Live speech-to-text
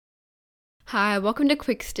Hi, welcome to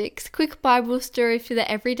Quick Sticks, quick Bible stories for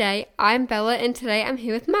the everyday. I'm Bella and today I'm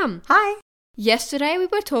here with Mum. Hi. Yesterday we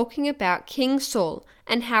were talking about King Saul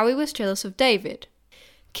and how he was jealous of David.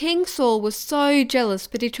 King Saul was so jealous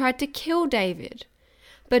but he tried to kill David.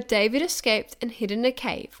 But David escaped and hid in a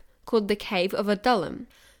cave called the Cave of Adullam.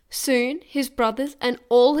 Soon his brothers and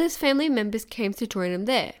all his family members came to join him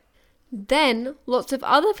there. Then lots of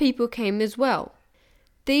other people came as well.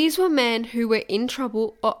 These were men who were in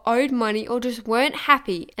trouble or owed money or just weren't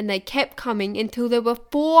happy, and they kept coming until there were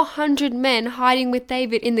 400 men hiding with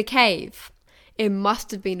David in the cave. It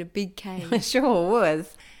must have been a big cave. It sure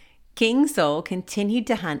was. King Saul continued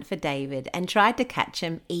to hunt for David and tried to catch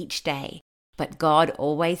him each day, but God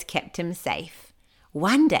always kept him safe.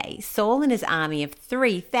 One day, Saul and his army of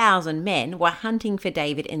 3,000 men were hunting for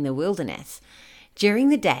David in the wilderness. During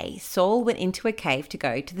the day, Saul went into a cave to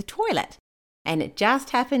go to the toilet. And it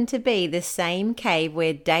just happened to be the same cave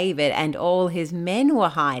where David and all his men were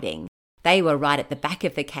hiding. They were right at the back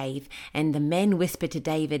of the cave, and the men whispered to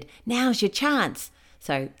David, "Now's your chance."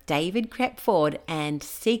 So David crept forward and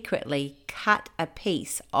secretly cut a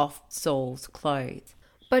piece off Saul's clothes.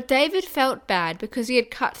 But David felt bad because he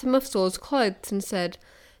had cut some of Saul's clothes and said,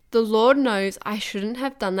 "The Lord knows I shouldn't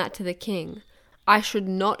have done that to the king. I should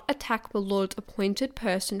not attack the Lord's appointed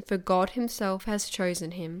person, for God himself has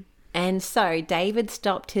chosen him." And so David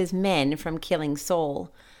stopped his men from killing Saul.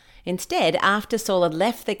 Instead, after Saul had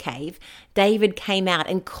left the cave, David came out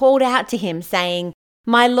and called out to him, saying,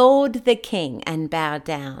 "My lord the king," and bowed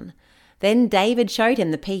down. Then David showed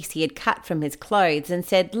him the piece he had cut from his clothes and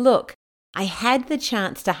said, "Look, I had the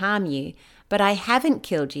chance to harm you, but I haven't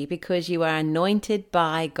killed you because you are anointed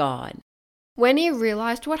by God." When he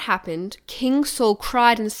realized what happened, King Saul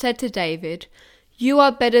cried and said to David, "You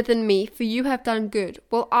are better than me, for you have done good,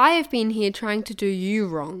 while I have been here trying to do you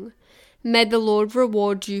wrong. May the Lord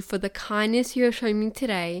reward you for the kindness you have shown me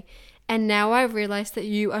today, and now I realize that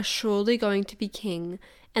you are surely going to be king,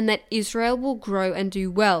 and that Israel will grow and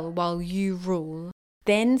do well while you rule."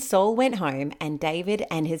 Then Saul went home, and David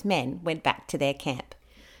and his men went back to their camp.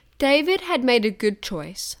 David had made a good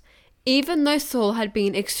choice. Even though Saul had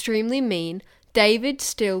been extremely mean, David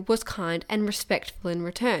still was kind and respectful in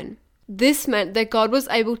return. This meant that God was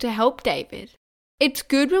able to help David. It's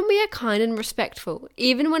good when we are kind and respectful,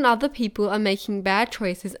 even when other people are making bad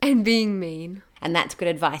choices and being mean. And that's good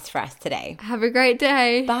advice for us today. Have a great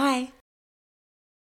day. Bye.